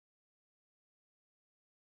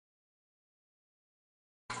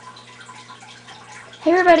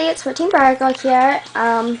Hey everybody, it's 14 Girl here.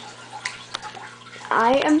 I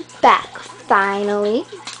am back finally.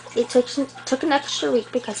 It took an extra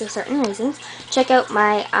week because of certain reasons. Check out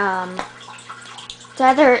my it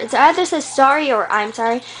either says sorry or I'm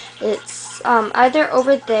sorry. It's either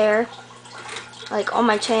over there, like on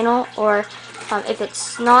my channel, or if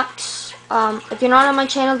it's not, if you're not on my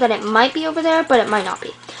channel, then it might be over there, but it might not be.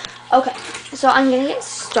 Okay, so I'm gonna get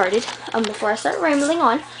started. Before I start rambling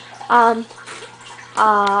on,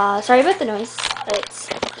 sorry about the noise. It's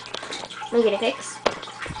my guinea pigs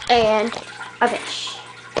and a fish.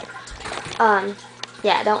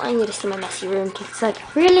 Yeah, I don't want you to see my messy room because it's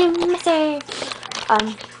like really messy.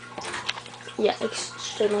 Yeah,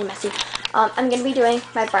 extremely messy. I'm gonna be doing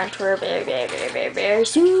my barn tour very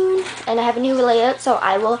soon, and I have a new layout, so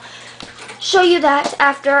I will show you that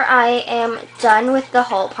after I am done with the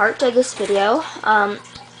haul part of this video.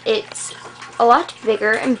 It's a lot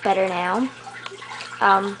bigger and better now.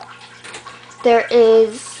 There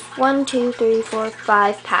is 1, 2, 3, 4,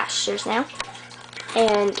 5 pastures now,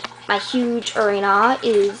 and my huge arena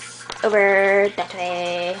is over that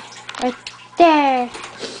way, right there.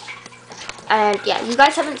 And yeah, you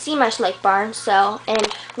guys haven't seen my schleich barn, so, and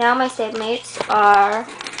now my stabemates are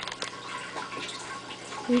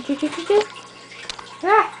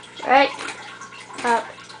right up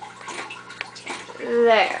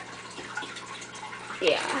there.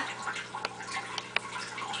 Yeah.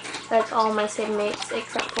 That's all my stabemates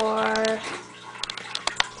except for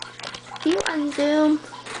you unzoom.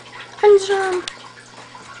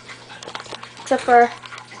 Except for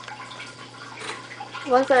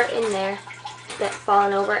ones that are in there that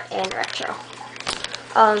fallen over and retro.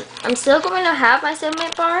 I'm still going to have my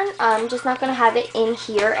stablemate barn. I'm just not going to have it in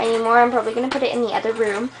here anymore. I'm probably going to put it in the other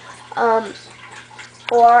room.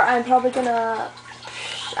 Or I'm probably going to,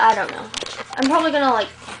 I don't know. I'm probably going to like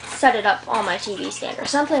set it up on my TV stand or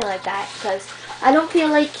something like that, because I don't feel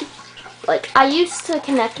like I used to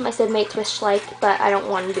connect my stabmates with schleich, but I don't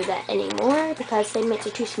want to do that anymore because stabmates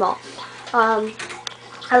are too small. I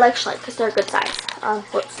like schleich because they're a good size.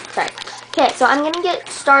 Whoops, sorry. Okay, so I'm going to get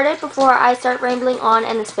started before I start rambling on,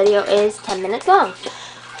 and this video is 10 minutes long.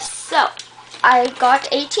 So, I got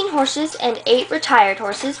 18 horses and 8 retired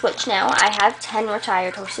horses, which now I have 10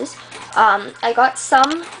 retired horses. I got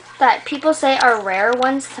some that people say are rare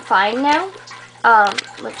ones to find now,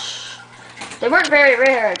 which they weren't very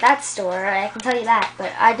rare at that store, I can tell you that,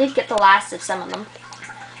 but I did get the last of some of them.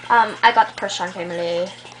 I got the Persian family,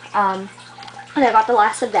 and I got the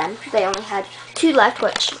last of them. They only had 2 left,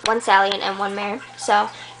 which one stallion and one mare, so,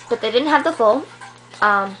 but they didn't have the full,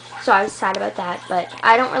 so I was sad about that, but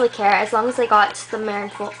I don't really care. As long as they got the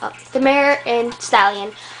mare and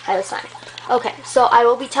stallion, I was fine. Okay, so I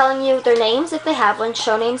will be telling you their names if they have one,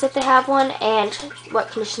 show names if they have one, and what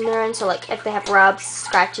condition they're in. So like if they have rubs,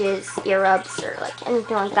 scratches, ear rubs, or like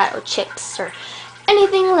anything like that, or chips, or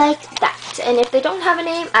anything like that. And if they don't have a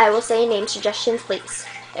name, I will say name suggestions, please,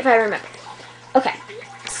 if I remember. Okay,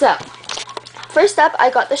 so first up, I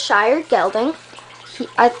got the Shire gelding.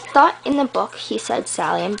 I thought in the book he said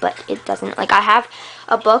stallion, but it doesn't. Like, I have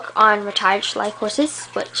a book on retired schleich horses,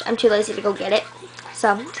 which I'm too lazy to go get it.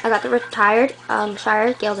 So I got the retired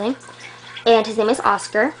Shire gelding, and his name is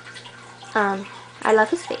Oscar. I love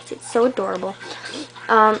his face; it's so adorable.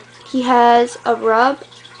 He has a rub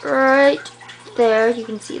right there. You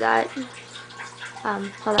can see that.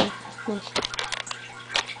 Hold on.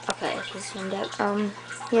 Okay, this is zoomed out.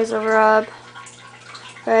 He has a rub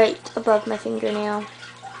right above my fingernail.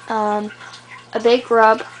 A big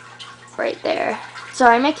rub right there.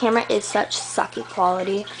 Sorry, my camera is such sucky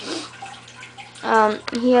quality.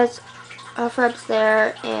 He has rubs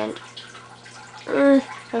there and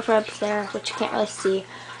rubs there, which you can't really see.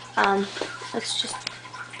 Let's just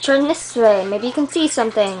turn this way. Maybe you can see some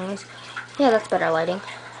things. Yeah, that's better lighting.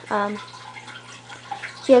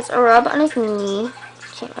 He has a rub on his knee.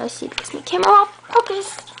 Can't really see because my camera won't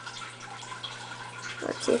focus.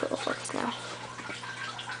 Let's see if it will focus now.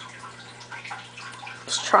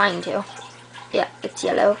 It's trying to. Yeah, it's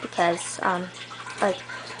yellow because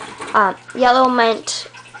yellow meant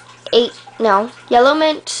yellow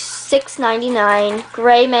meant $6.99,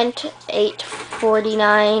 gray meant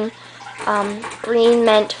 $8.49, green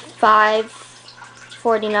meant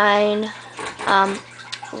 $5.49,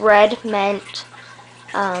 red meant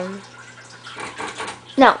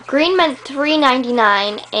green meant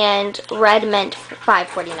 $3.99 and red meant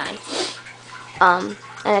 $5.49.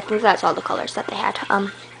 And I think that's all the colors that they had.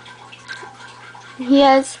 He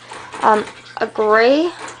has a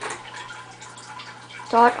gray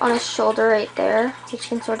dot on his shoulder right there, which you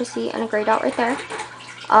can sort of see, and a gray dot right there.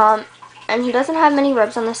 And he doesn't have many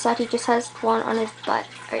rubs on this side. He just has one on his butt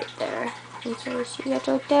right there. And so see that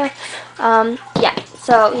right there. Yeah.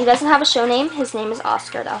 So he doesn't have a show name. His name is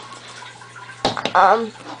Oscar though.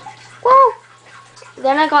 Whoa.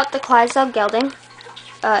 Then I got the Clydesdale gelding.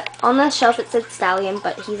 On the shelf it said stallion,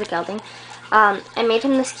 but he's a gelding. I made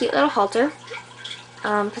him this cute little halter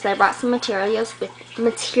because I brought some materials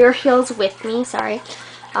with me. Sorry.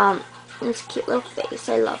 This cute little face.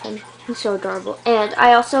 I love him. He's so adorable. And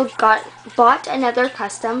I also bought another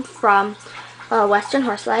custom from Western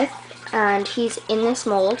Horse Life, and he's in this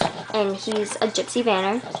mold, and he's a gypsy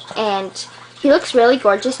vanner, and he looks really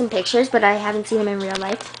gorgeous in pictures, but I haven't seen him in real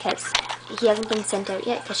life because he hasn't been sent out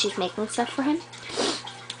yet because she's making stuff for him,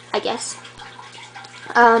 I guess.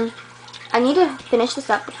 I need to finish this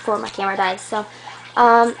up before my camera dies. So,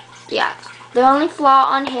 yeah. The only flaw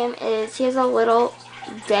on him is he has a little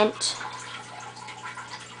dent.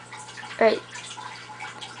 Right.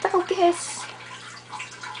 Focus.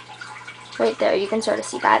 Right there. You can sort of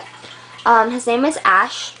see that. His name is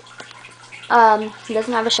Ash. He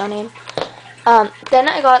doesn't have a show name. Then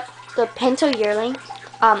I got the Pinto yearling,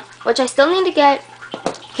 which I still need to get.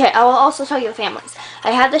 Okay, I will also tell you the families.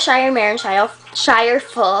 I have the Shire Mare and Shire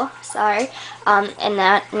Full, sorry, and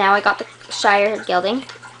now I got the Shire Gelding.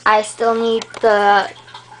 I still need the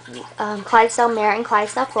Clydesdale Mare and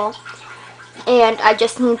Clydesdale Full, and I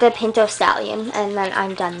just need the Pinto Stallion, and then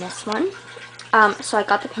I'm done this one. So I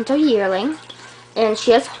got the Pinto Yearling, and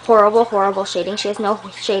she has horrible, horrible shading. She has no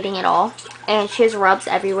shading at all, and she has rubs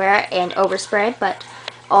everywhere and overspray, but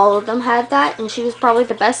all of them had that, and she was probably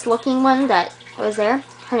the best looking one that was there.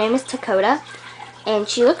 Her name is Dakota, and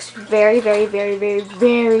she looks very, very, very, very,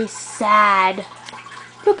 very sad.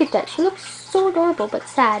 Look at that. She looks so adorable, but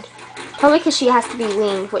sad. Probably because she has to be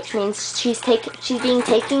weaned, which means she's being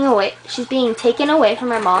taken away from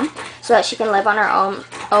her mom, so that she can live on her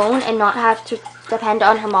own and not have to depend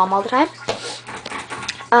on her mom all the time.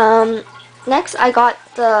 Next, I got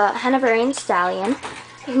the Hanoverian Stallion,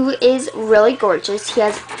 who is really gorgeous. He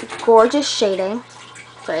has gorgeous shading.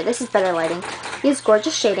 Sorry, this is better lighting. He has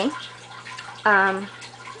gorgeous shading.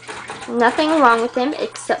 Nothing wrong with him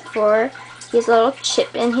except for he has a little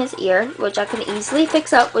chip in his ear, which I can easily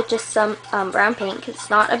fix up with just some brown paint, because it's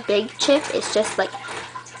not a big chip. It's just like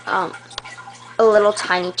a little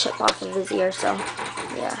tiny chip off of his ear, so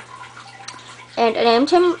yeah. And I named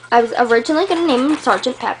him, I was originally going to name him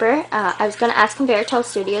Sergeant Pepper. I was going to ask Conveyor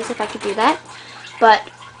Studios if I could do that, but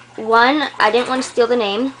one, I didn't want to steal the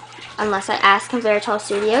name unless I asked Conveyor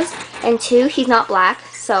Studios, and two, he's not black.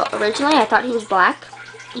 So originally I thought he was black,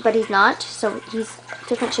 but he's not. So he's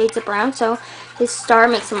different shades of brown, so his star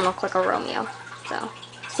makes him look like a Romeo. So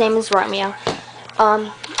same as Romeo.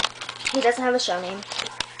 He doesn't have a show name.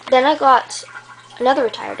 Then I got another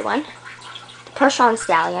retired one, the Percheron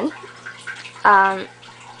Stallion.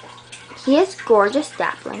 He is gorgeous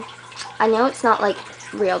dappling. I know it's not like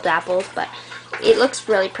real dapples, but it looks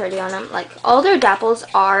really pretty on him. Like, all their dapples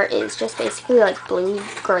is just basically like blue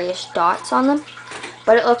grayish dots on them,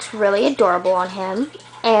 but it looks really adorable on him.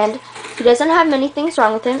 And he doesn't have many things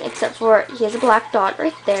wrong with him except for he has a black dot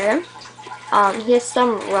right there. He has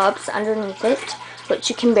some rubs underneath it, which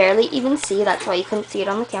you can barely even see. That's why you couldn't see it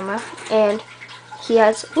on the camera. And he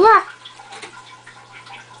has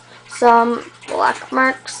some black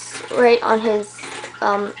marks right on his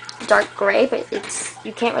dark gray, but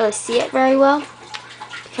you can't really see it very well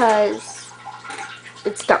because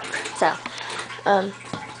it's dark. So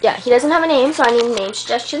yeah, he doesn't have a name, so I need name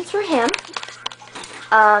suggestions for him.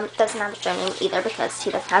 Doesn't have a show name either because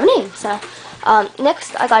he doesn't have a name. So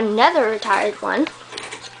next I got another retired one.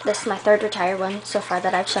 This is my third retired one so far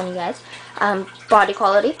that I've shown you guys. Body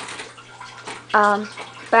quality,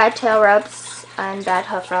 bad tail rubs and bad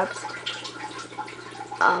hoof rubs.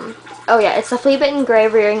 Oh yeah, it's a flea-bitten gray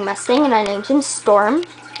rearing Mustang, and I named him Storm,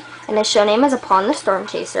 and his show name is Upon the Storm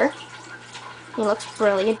Chaser. He looks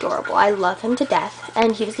really adorable. I love him to death,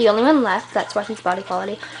 and he was the only one left. That's why he's body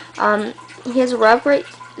quality. He has a rub right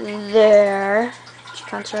there, which you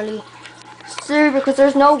can't really see because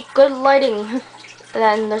there's no good lighting. And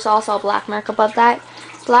then there's also a black mark above that.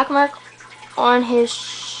 Black mark on his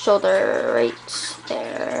shoulder right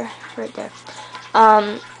there. Right there.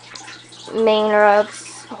 Mane rubs.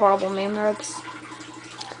 Horrible mane rubs.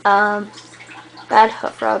 Bad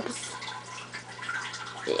hoof rubs.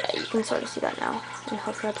 Yeah, you can sort of see that now. And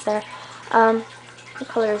hoof rubs there. What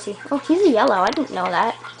color is he? Oh, he's a yellow. I didn't know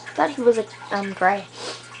that. I thought he was a gray.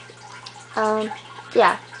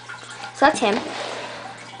 Yeah. So that's him.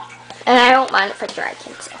 And I don't mind if I drag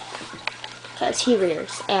him, so. Because he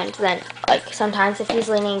rears. And then, like, sometimes if he's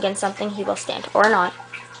leaning against something, he will stand. Or not.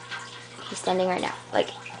 He's standing right now. Like,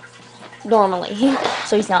 normally,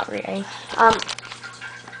 so he's not reading.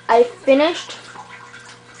 I finished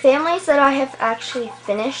families that I have actually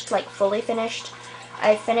finished, like fully finished.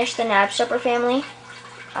 I finished the Nabstopper family.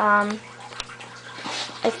 I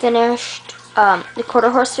finished the Quarter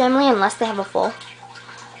Horse family, unless they have a full.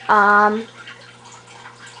 And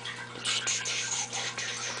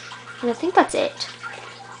I think that's it.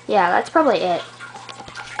 Yeah, that's probably it.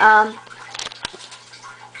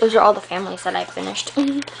 Those are all the families that I finished.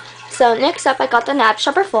 So next up, I got the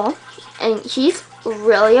Nabstopper full, and he's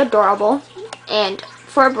really adorable. And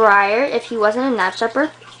for Briar, if he wasn't a Nabstopper,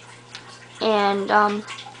 and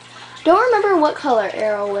don't remember what color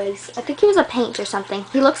Arrow was. I think he was a paint or something.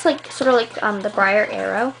 He looks like sort of like the Briar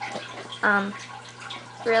Arrow.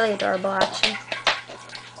 Really adorable, actually.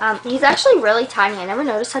 He's actually really tiny. I never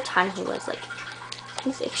noticed how tiny he was. Like,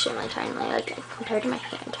 he's extremely tiny, like compared to my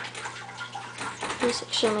hand. He's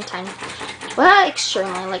extremely tiny. Well, not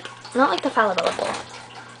extremely, like not like the Falabella Bowl.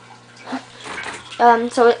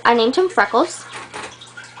 So I named him Freckles.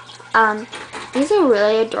 He's a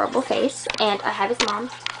really adorable face, and I have his mom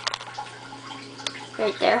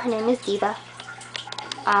right there. Her name is Diva.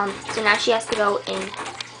 So now she has to go in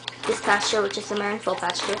this pasture, which is the Marin Full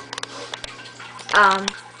pasture.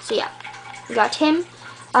 So yeah, we got him.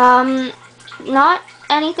 Not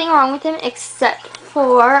anything wrong with him except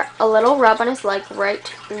for a little rub on his leg right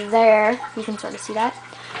there. You can sort of see that.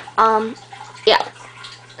 Yeah.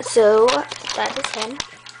 So that is him.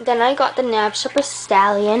 Then I got the Nabstopper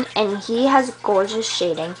Stallion, and he has gorgeous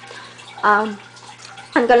shading. I'm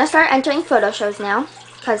gonna start entering photo shows now,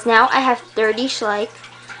 because now I have 30 schleich.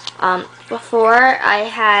 Before I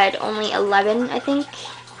had only 11, I think.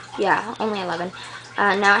 Yeah, only 11.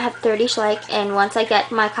 Now I have 30 schleich, and once I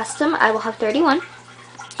get my custom, I will have 31.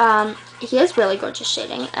 He has really gorgeous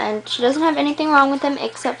shading, and she doesn't have anything wrong with him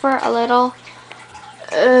except for a little,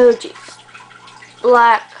 oh jeez,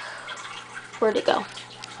 black, where'd it go?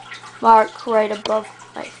 Mark right above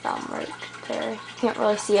my thumb right there. You can't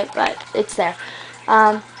really see it, but it's there.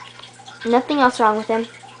 Nothing else wrong with him,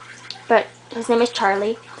 but his name is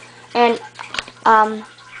Charlie. And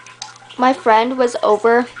my friend was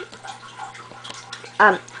over,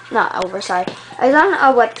 not over, sorry. I was on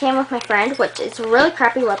a webcam with my friend, which is a really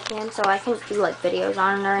crappy webcam, so I can't do like videos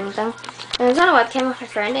on it or anything. And I was on a webcam with my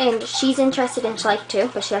friend, and she's interested in schleich too,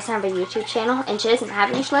 but she doesn't have a YouTube channel, and she doesn't have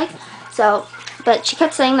any schleich. So, but she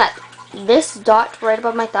kept saying that this dot right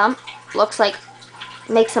above my thumb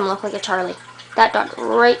makes him look like a Charlie. That dot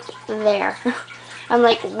right there. I'm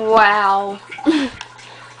like, wow.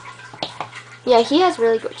 Yeah, he has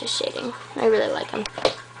really gorgeous shading. I really like him.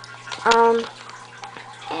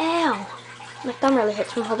 Ow. My thumb really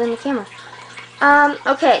hurts from holding the camera.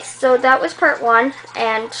 Okay, so that was part 1,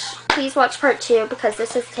 and please watch part 2 because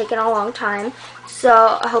this has taken a long time.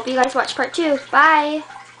 So I hope you guys watch part 2. Bye!